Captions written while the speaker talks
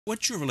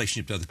What's your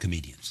relationship to other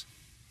comedians?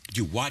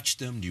 Do you watch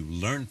them? Do you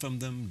learn from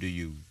them? Do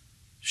you?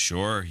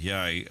 Sure.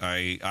 Yeah.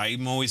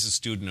 I'm always a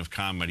student of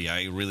comedy.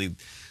 I really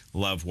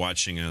love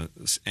watching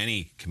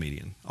any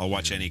comedian. I'll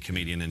watch any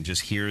comedian and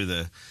just hear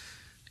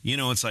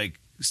it's like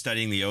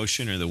studying the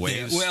ocean or the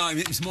waves. Yeah, well, I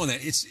mean, it's more than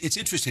that. It's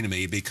interesting to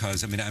me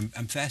because, I mean,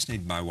 I'm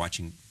fascinated by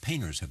watching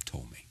painters have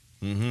told me.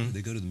 Mm-hmm.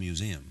 They go to the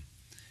museum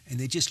and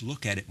they just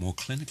look at it more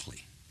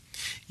clinically.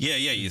 Yeah,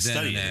 you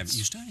study it.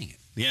 You're studying it.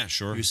 Yeah,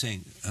 sure. You're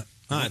saying,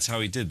 that's how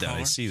he did that. Color,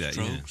 I see that.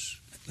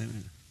 strokes. Yeah.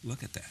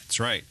 Look at that. That's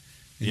right.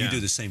 And you do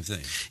the same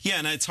thing. Yeah,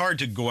 and it's hard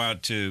to go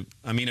out to.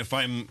 I mean, if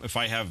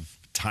I have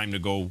time to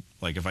go,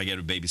 like if I get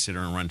a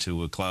babysitter and run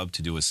to a club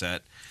to do a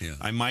set,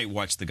 I might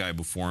watch the guy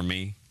before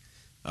me,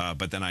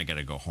 but then I got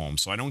to go home.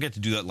 So I don't get to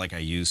do that like I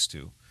used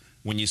to.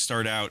 When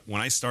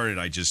I started,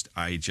 I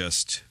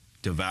just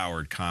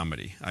devoured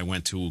comedy. I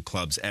went to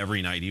clubs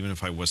every night, even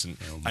if I wasn't.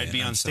 I'd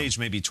be on stage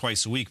maybe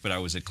twice a week, but I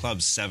was at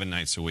clubs 7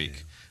 nights a week.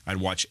 Yeah. I'd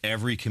watch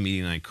every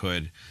comedian I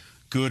could,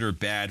 good or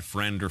bad,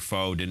 friend or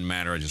foe, didn't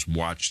matter. I just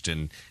watched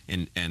and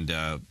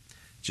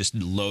just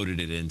loaded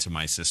it into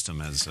my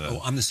system as.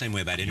 I'm the same way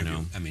about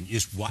interview. I mean,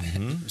 just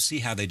see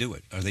how they do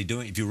it. Are they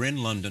doing? If you're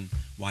in London,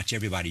 watch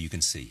everybody you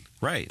can see.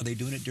 Right. Are they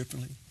doing it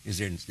differently? Is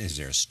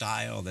there a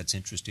style that's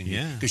interesting?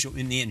 Yeah. Because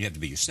in the end, you have to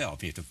be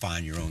yourself. You have to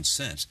find your own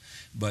sense.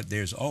 But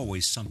there's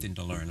always something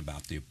to learn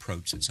about the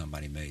approach that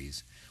somebody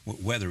makes.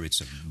 Whether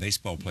it's a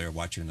baseball player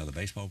watching another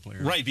baseball player.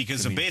 Right,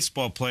 because a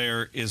baseball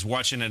player is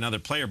watching another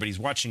player, but he's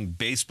watching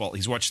baseball.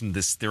 He's watching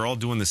this. They're all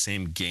doing the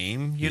same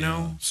game, you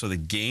know? So the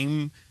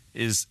game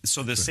is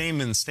the same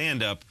in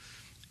stand-up.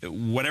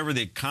 Whatever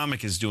the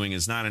comic is doing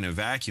is not in a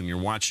vacuum.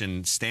 You're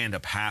watching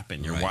stand-up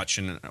happen. You're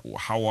watching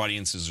how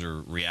audiences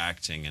are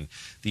reacting. And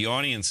the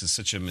audience is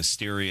such a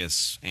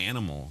mysterious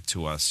animal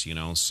to us, you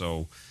know?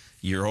 So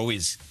you're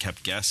always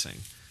kept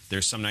guessing.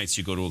 There's some nights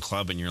you go to a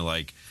club and you're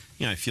like,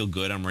 I feel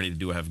good. I'm ready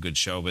to have a good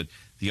show. But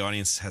the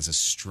audience has a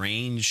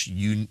strange,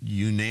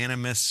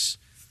 unanimous,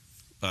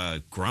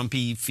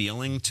 grumpy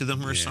feeling to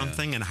them or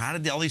something. And how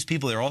did all these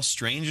people, they're all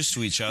strangers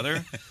to each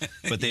other,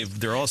 but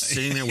they're all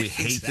sitting there, we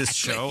hate this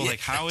show. Like,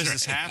 how is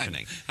this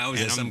happening? How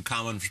is that some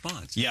common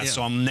response? Yeah,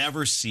 so I'll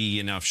never see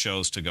enough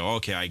shows to go,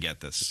 okay, I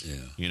get this.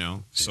 You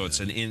know? So it's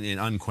an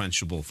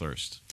unquenchable thirst.